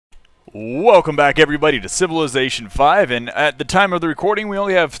Welcome back, everybody, to Civilization 5, and at the time of the recording, we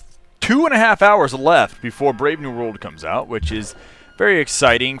only have 2.5 hours left before Brave New World comes out, which is very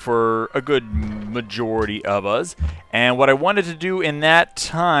exciting for a good majority of us. And what I wanted to do in that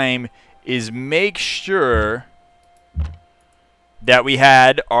time is make sure that we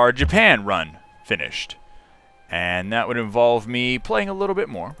had our Japan run finished. And that would involve me playing a little bit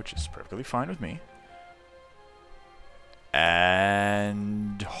more, which is perfectly fine with me.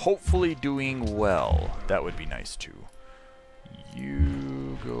 And hopefully doing well. That would be nice too.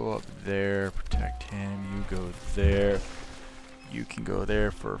 You go up there, protect him. You go there. You can go there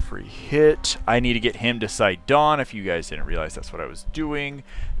for a free hit. I need to get him to Sidon. If you guys didn't realize, that's what I was doing.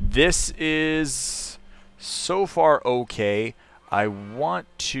 This is so far okay. I want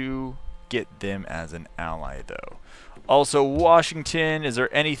to get them as an ally though. Also, Washington, is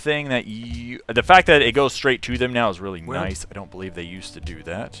there anything that you... The fact that it goes straight to them now is really nice. I don't believe they used to do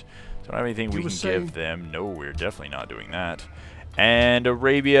that. So I don't have anything we can give them. No, we're definitely not doing that. And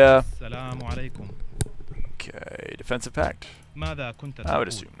Arabia... Okay, defensive pact. I would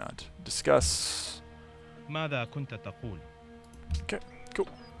assume not. Discuss... Okay, cool.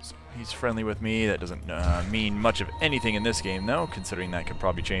 So he's friendly with me. That doesn't mean much of anything in this game, though, considering that could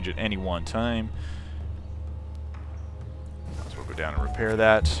probably change at any one time. Go down and repair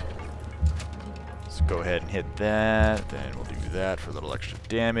that. Let's go ahead and hit that. Then we'll do that for a little extra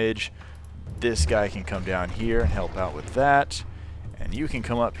damage. This guy can come down here and help out with that. And you can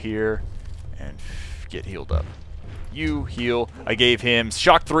come up here and get healed up. You heal. I gave him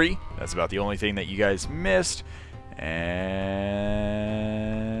shock 3. That's about the only thing that you guys missed. And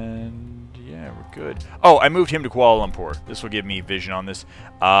yeah, we're good. Oh, I moved him to Kuala Lumpur. This will give me vision on this.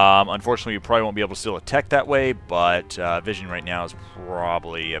 Unfortunately, you probably won't be able to still attack that way, but vision right now is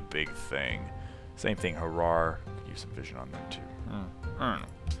probably a big thing. Same thing, Harar. Use some vision on them too. I don't know.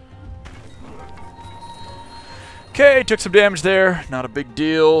 Okay, took some damage there. Not a big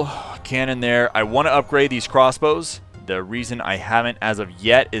deal. Cannon there. I want to upgrade these crossbows. The reason I haven't as of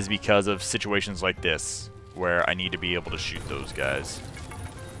yet is because of situations like this, where I need to be able to shoot those guys.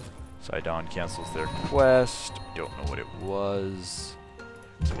 Sidon cancels their quest. Don't know what it was.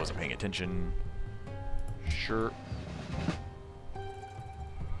 So I wasn't paying attention. Sure.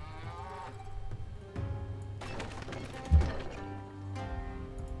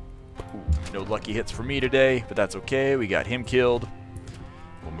 Ooh, no lucky hits for me today, but that's okay. We got him killed.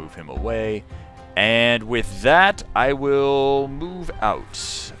 We'll move him away. And with that, I will move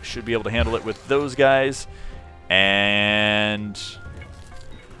out. Should be able to handle it with those guys. And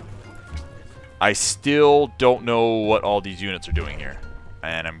I still don't know what all these units are doing here.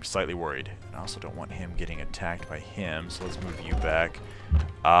 And I'm slightly worried. And I also don't want him getting attacked by him, so let's move you back.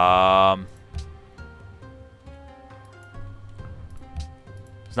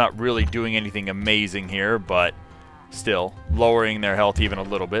 It's not really doing anything amazing here, but still, lowering their health even a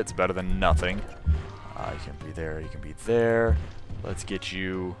little bit. It's better than nothing. You can be there, you can be there. Let's get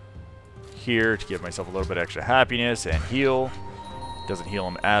you here to give myself a little bit extra happiness and heal. Doesn't heal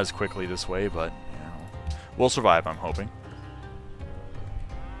him as quickly this way, but you know, we'll survive, I'm hoping.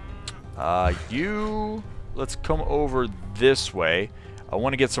 Let's come over this way. I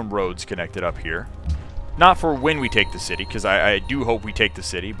want to get some roads connected up here. Not for when we take the city, because I do hope we take the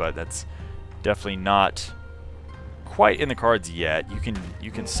city, but that's definitely not quite in the cards yet. You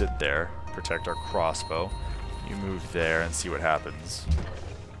can sit there, protect our crossbow. You move there and see what happens.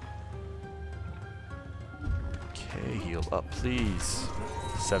 Okay, heal up, please.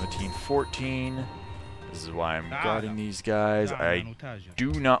 17-14. This is why I'm guarding these guys. I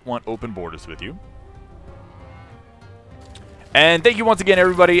do not want open borders with you. And thank you once again,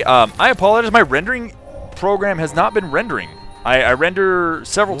 everybody. I apologize. My rendering program has not been rendering. I render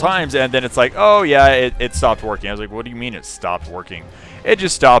several times, and then it's like, oh, yeah, it stopped working. I was like, what do you mean it stopped working? It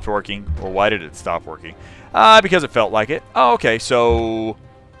just stopped working. Well, why did it stop working? Because it felt like it. Oh, okay, so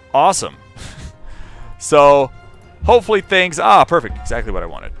awesome. So hopefully things... perfect. Exactly what I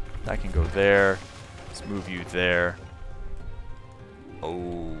wanted. I can go there. Let's move you there.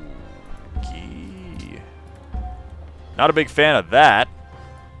 Okay. Not a big fan of that.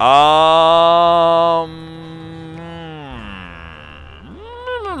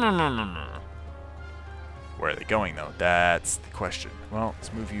 Where are they going, though? That's the question. Well,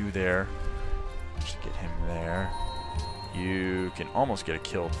 let's move you there. Just get him there. You can almost get a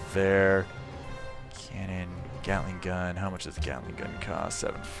kill there. Cannon, Gatling gun. How much does the Gatling gun cost?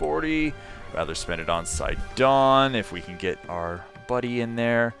 740. Rather spend it on Sidon if we can get our buddy in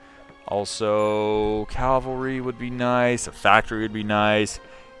there. Also, cavalry would be nice. A factory would be nice.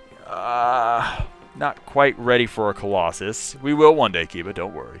 Not quite ready for a Colossus. We will one day, Kiba,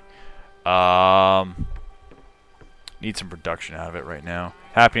 don't worry. Need some production out of it right now.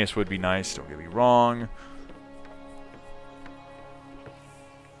 Happiness would be nice, don't get me wrong.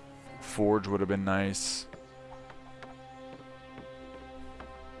 Forge would have been nice.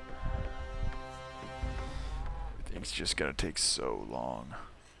 Everything's just gonna take so long.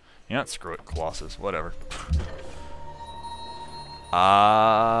 Yeah, screw it, Colossus, whatever.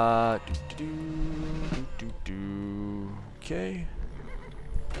 Okay.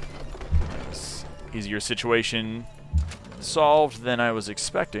 Nice. Easier situation solved than I was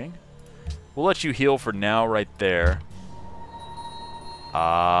expecting. We'll let you heal for now right there.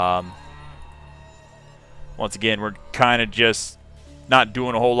 Once again, we're kind of just not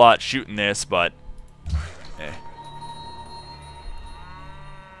doing a whole lot shooting this, but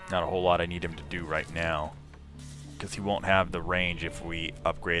not a whole lot I need him to do right now, because he won't have the range if we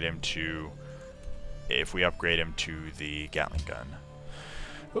upgrade him to the Gatling gun.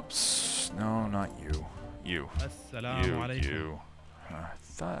 Oops, no, not you. You. I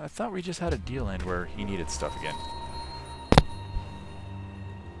thought we just had a deal end where he needed stuff again.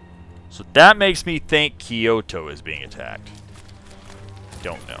 So that makes me think Kyoto is being attacked.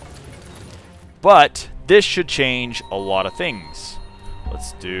 Don't know. But this should change a lot of things.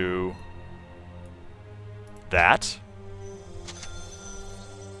 Let's do that.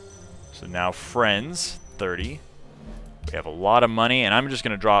 So now friends, 30. We have a lot of money, and I'm just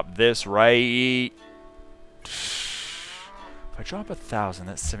going to drop this right... If I drop 1,000,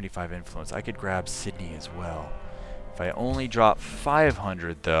 that's 75 influence. I could grab Sydney as well. If I only drop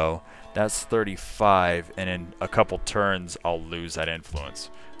 500, though, that's 35, and in a couple turns, I'll lose that influence.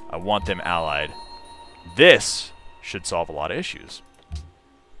 I want them allied. This should solve a lot of issues.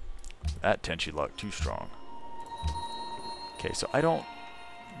 That Tenchi luck, too strong. Okay, so I don't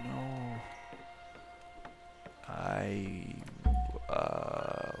know.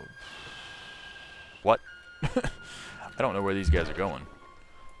 What? I don't know where these guys are going.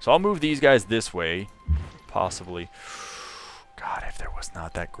 So I'll move these guys this way, possibly. God, if there was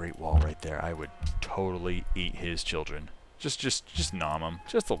not that Great Wall right there, I would totally eat his children. Just nom them.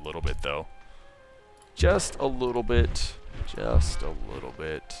 Just a little bit, though. Just a little bit. Just a little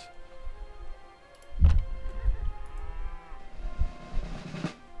bit.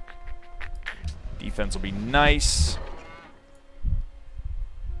 Defense will be nice.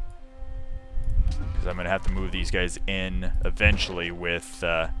 Because I'm going to have to move these guys in eventually with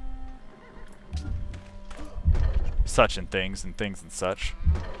such and things and such.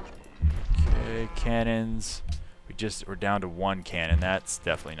 Okay, cannons. We're down to 1 cannon. That's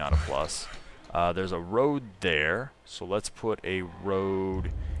definitely not a plus. There's a road there, so let's put a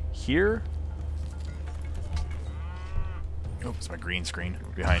road here. Oh, it's my green screen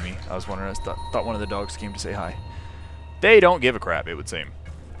behind me. I was wondering, I thought one of the dogs came to say hi. They don't give a crap, it would seem.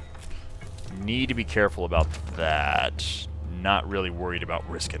 Need to be careful about that. Not really worried about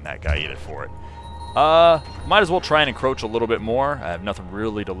risking that guy either for it. Might as well try and encroach a little bit more. I have nothing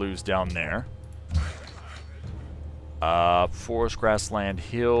really to lose down there. Forest, grassland,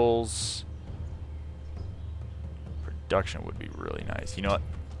 hills. Production would be really nice. You know what?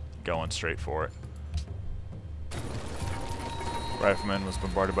 Going straight for it. Rifleman was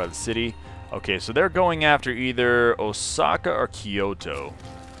bombarded by the city. Okay, so they're going after either Osaka or Kyoto.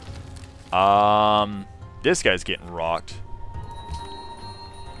 This guy's getting rocked,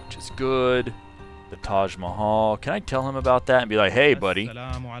 which is good. The Taj Mahal. Can I tell him about that and be like, hey, buddy,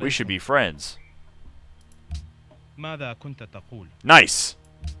 we should be friends? Nice.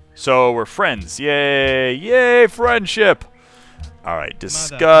 So we're friends. Yay. Yay, friendship. All right,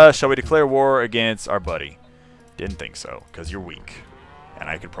 discuss. Shall we declare war against our buddy? Didn't think so, because you're weak. And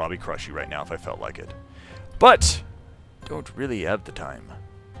I could probably crush you right now if I felt like it. But don't really have the time.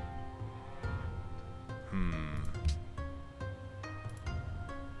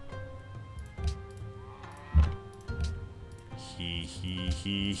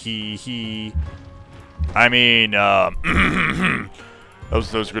 He. I mean, that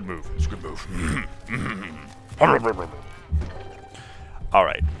was a good move. It was a good move.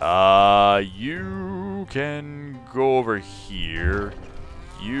 Alright, you can go over here.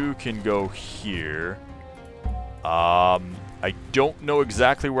 You can go here. I don't know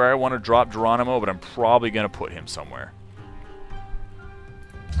exactly where I want to drop Geronimo, but I'm probably going to put him somewhere.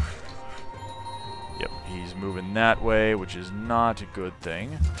 Yep, he's moving that way, which is not a good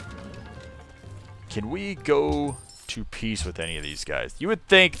thing. Can we go to peace with any of these guys? You would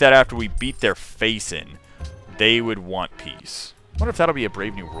think that after we beat their face in, they would want peace. I wonder if that'll be a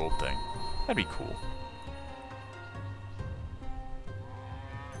Brave New World thing. That'd be cool.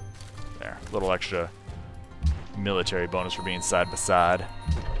 There, a little extra military bonus for being side by side.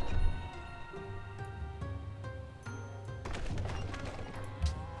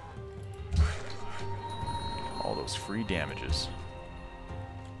 those free damages.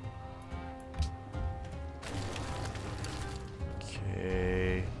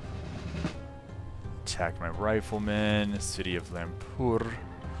 Okay. Attack my rifleman. City of Lampur.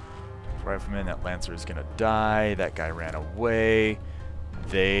 Rifleman, that Lancer is gonna die. That guy ran away.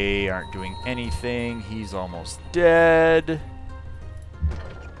 They aren't doing anything. He's almost dead.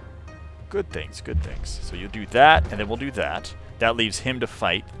 Good things, good things. So you'll do that, and then we'll do that. That leaves him to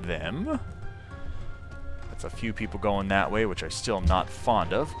fight them. That's a few people going that way, which I still am not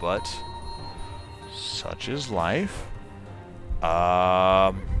fond of, but such is life.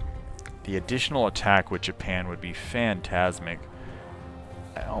 The additional attack with Japan would be phantasmic.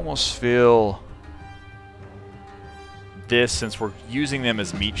 I almost feel this, since we're using them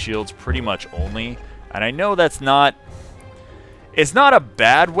as meat shields pretty much only, and I know that's not, it's not a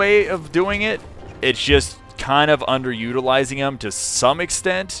bad way of doing it, it's just kind of underutilizing them to some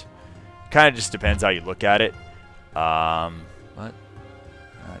extent. Kind of just depends how you look at it. But that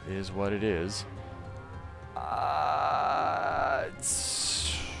is what it is.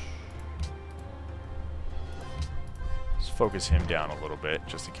 Let's focus him down a little bit,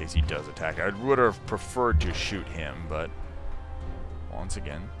 just in case he does attack. I would have preferred to shoot him, but once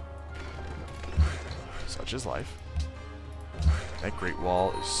again, such is life. That Great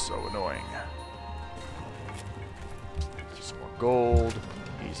Wall is so annoying. Some more gold.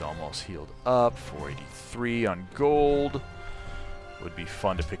 He's almost healed up. 483 on gold. Would be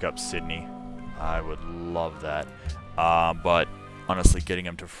fun to pick up Sydney. I would love that. But honestly, getting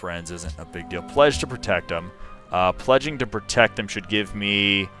him to friends isn't a big deal. Pledge to protect him. Pledging to protect them should give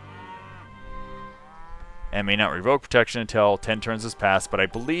me... and may not revoke protection until 10 turns has passed, but I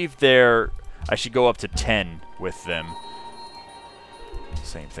believe I should go up to 10 with them.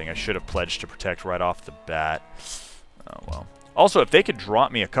 Same thing. I should have pledged to protect right off the bat. Oh, well. Also, if they could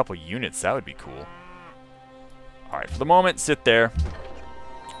drop me a couple units, that would be cool. Alright, for the moment, sit there.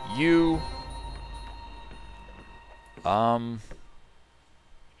 You... go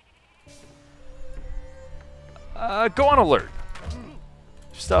on alert.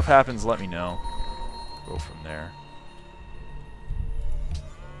 If stuff happens, let me know. Go from there.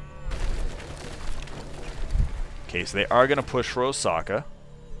 Okay, so they are going to push for Osaka.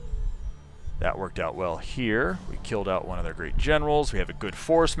 That worked out well here. We killed out one of their great generals. We have a good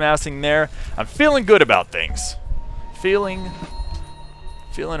force massing there. I'm feeling good about things. Feeling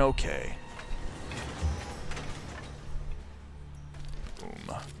okay.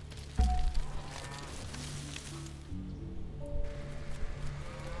 Boom.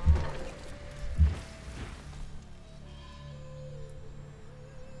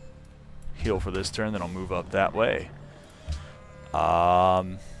 Heal for this turn, then I'll move up that way.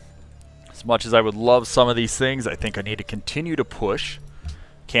 As much as I would love some of these things, I think I need to continue to push.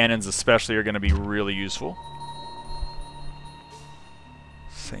 Cannons especially are going to be really useful.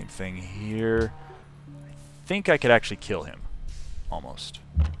 Same thing here. I think I could actually kill him. Almost.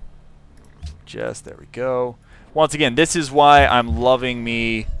 Just, there we go. Once again, this is why I'm loving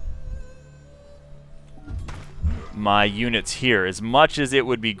my units here. As much as it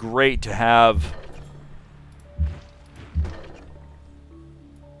would be great to have...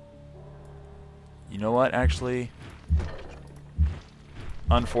 you know what, actually?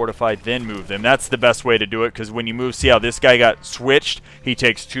 Unfortified, then move them. That's the best way to do it, because when you move, see how this guy got switched? He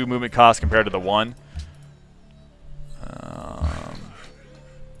takes 2 movement costs compared to the 1.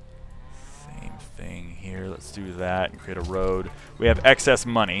 Same thing here. Let's do that and create a road. We have excess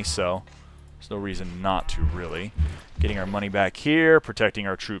money, so there's no reason not to, really. Getting our money back here, protecting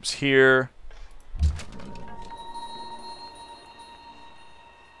our troops here.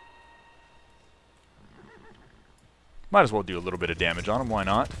 Might as well do a little bit of damage on them, why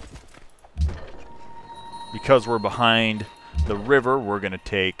not? Because we're behind the river, we're going to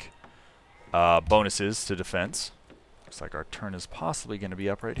take bonuses to defense. Looks like our turn is possibly going to be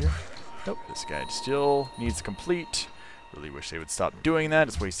up right here. Nope, this guy still needs to complete. Really wish they would stop doing that,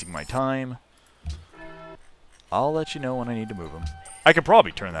 it's wasting my time. I'll let you know when I need to move him. I could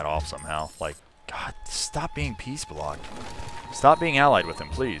probably turn that off somehow. Like, God, stop being peace blocked. Stop being allied with him,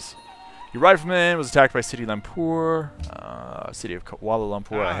 please. Your rifleman was attacked by City of Lumpur. City of Kuala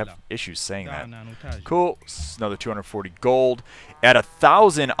Lumpur. I have issues saying that. Cool. Another 240 gold. At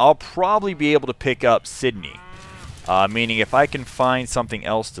 1,000, I'll probably be able to pick up Sydney. Meaning if I can find something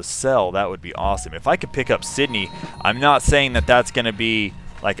else to sell, that would be awesome. If I could pick up Sydney, I'm not saying that that's going to be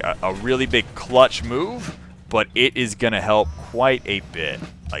like a really big clutch move, but it is going to help quite a bit.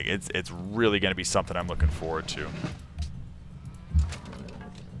 Like it's really going to be something I'm looking forward to.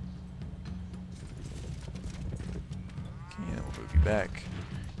 Back.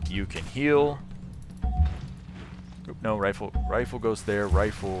 You can heal. Oop, no, rifle goes there.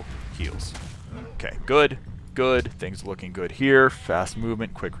 Rifle heals. Okay, good. Good. Things looking good here. Fast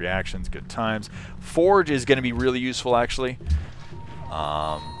movement, quick reactions, good times. Forge is going to be really useful, actually.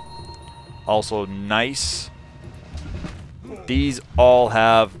 Also nice. These all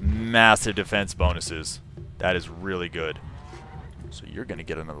have massive defense bonuses. That is really good. So you're going to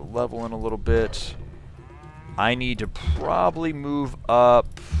get another level in a little bit. I need to probably move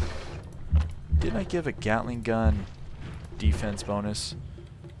up. Didn't I give a Gatling gun defense bonus?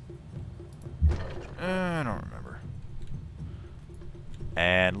 I don't remember.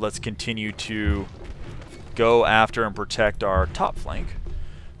 And let's continue to go after and protect our top flank.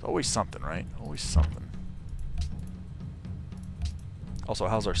 It's always something, right? Always something. Also,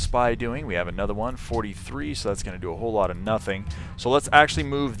 how's our spy doing? We have another one, 43, so that's going to do a whole lot of nothing. So let's actually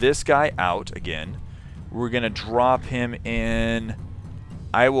move this guy out again. We're going to drop him in.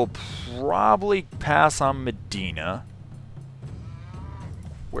 I will probably pass on Medina.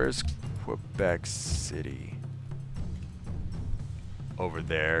 Where's Quebec City? Over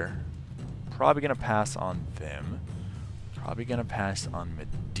there. Probably going to pass on them. Probably going to pass on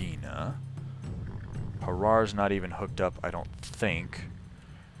Medina. Harar's not even hooked up, I don't think.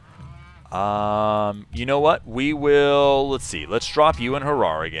 You know what? We will... Let's see. Let's drop you in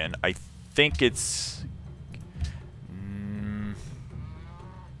Harar again. I think it's...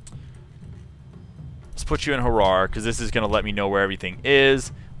 let's put you in Harar, because this is going to let me know where everything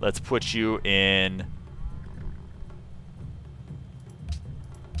is. Let's put you in...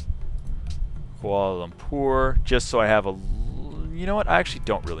 Kuala Lumpur, just so I have a... You know what? I actually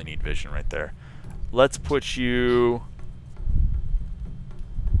don't really need vision right there. Let's put you...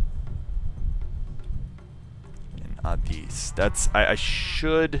 in Addis. That's... I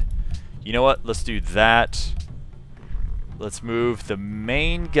should... You know what? Let's do that. Let's move the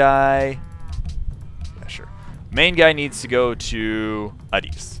main guy... Yeah, sure. Main guy needs to go to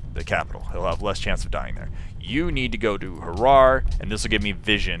Addis, the capital. He'll have less chance of dying there. You need to go to Harar, and this will give me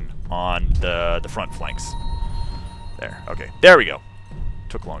vision on the front flanks. There. Okay. There we go.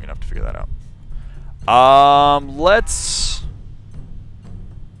 Took long enough to figure that out. Let's...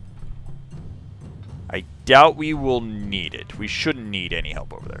 I doubt we will need it. We shouldn't need any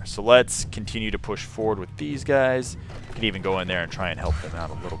help over there. So let's continue to push forward with these guys. Can even go in there and try and help them out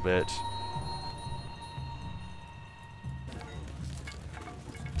a little bit.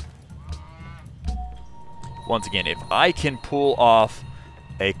 Once again, if I can pull off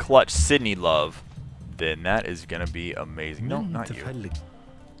a clutch Sydney love, then that is going to be amazing. No, not you.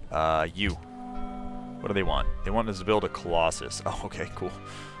 You. What do they want? They want us to build a Colossus. Oh, okay, cool.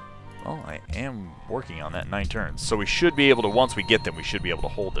 Well, I am working on that 9 turns. So we should be able to, once we get them, we should be able to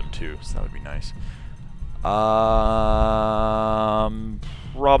hold them too. So that would be nice.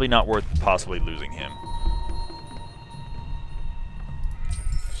 Probably not worth possibly losing him.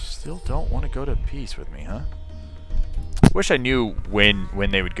 Still don't want to go to peace with me, huh? Wish I knew when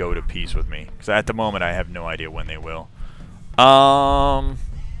they would go to peace with me, because at the moment I have no idea when they will. I'm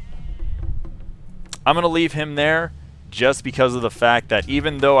going to leave him there just because of the fact that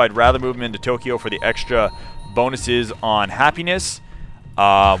even though I'd rather move him into Tokyo for the extra bonuses on happiness,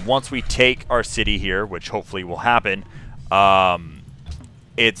 once we take our city here, which hopefully will happen,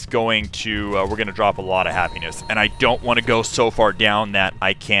 it's going to, we're going to drop a lot of happiness. And I don't want to go so far down that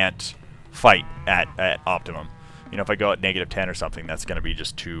I can't fight at optimum. You know, if I go at -10 or something, that's going to be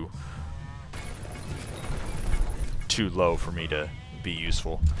just too low for me to be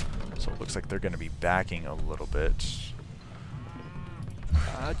useful. So it looks like they're going to be backing a little bit.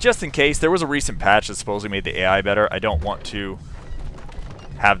 Just in case, there was a recent patch that supposedly made the AI better. I don't want to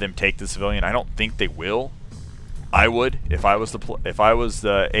have them take the civilian. I don't think they will. I would. If I was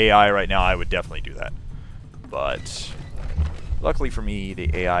the AI right now, I would definitely do that. But luckily for me, the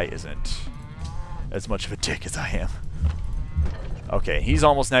AI isn't as much of a dick as I am. Okay, he's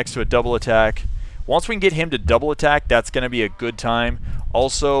almost next to a double attack. Once we can get him to double attack, that's going to be a good time.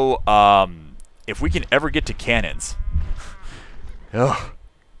 Also, if we can ever get to cannons. Ugh.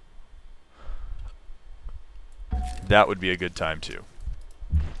 That would be a good time too.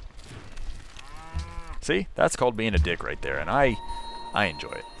 See? That's called being a dick right there, and I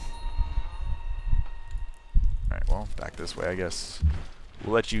enjoy it. Alright, well, back this way, I guess.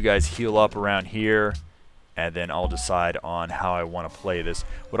 We'll let you guys heal up around here, and then I'll decide on how I want to play this.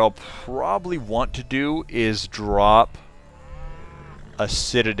 What I'll probably want to do is drop a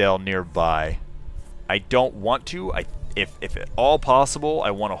citadel nearby. I don't want to. If at all possible,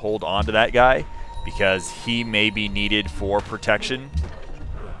 I want to hold on to that guy, because he may be needed for protection.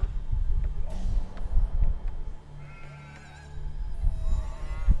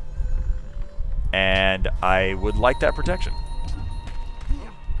 and I would like that protection.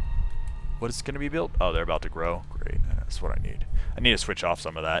 What is going to be built? Oh, they're about to grow. Great, that's what I need. I need to switch off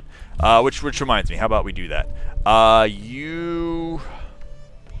some of that. Which reminds me, how about we do that? You...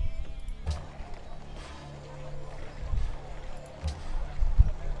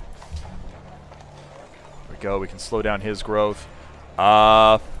 There we go, we can slow down his growth.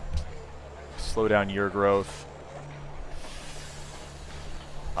 Slow down your growth.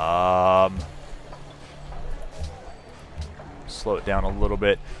 Slow it down a little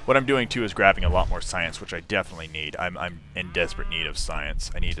bit. What I'm doing too is grabbing a lot more science, which I definitely need. I'm in desperate need of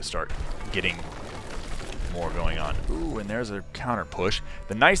science. I need to start getting more going on. Ooh, and there's a counter push.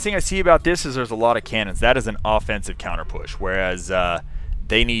 The nice thing I see about this is there's a lot of cannons. That is an offensive counter push, whereas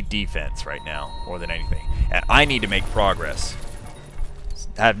they need defense right now more than anything. And I need to make progress.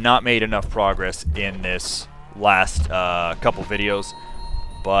 I have not made enough progress in this last couple videos.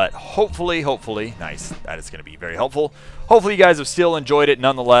 But hopefully, nice, that is going to be very helpful. Hopefully you guys have still enjoyed it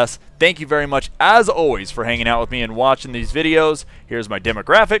nonetheless. Thank you very much, as always, for hanging out with me and watching these videos. Here's my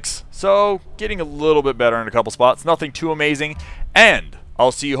demographics. So, getting a little bit better in a couple spots. Nothing too amazing. And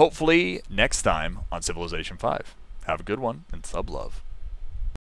I'll see you hopefully next time on Civilization 5. Have a good one, and sub love.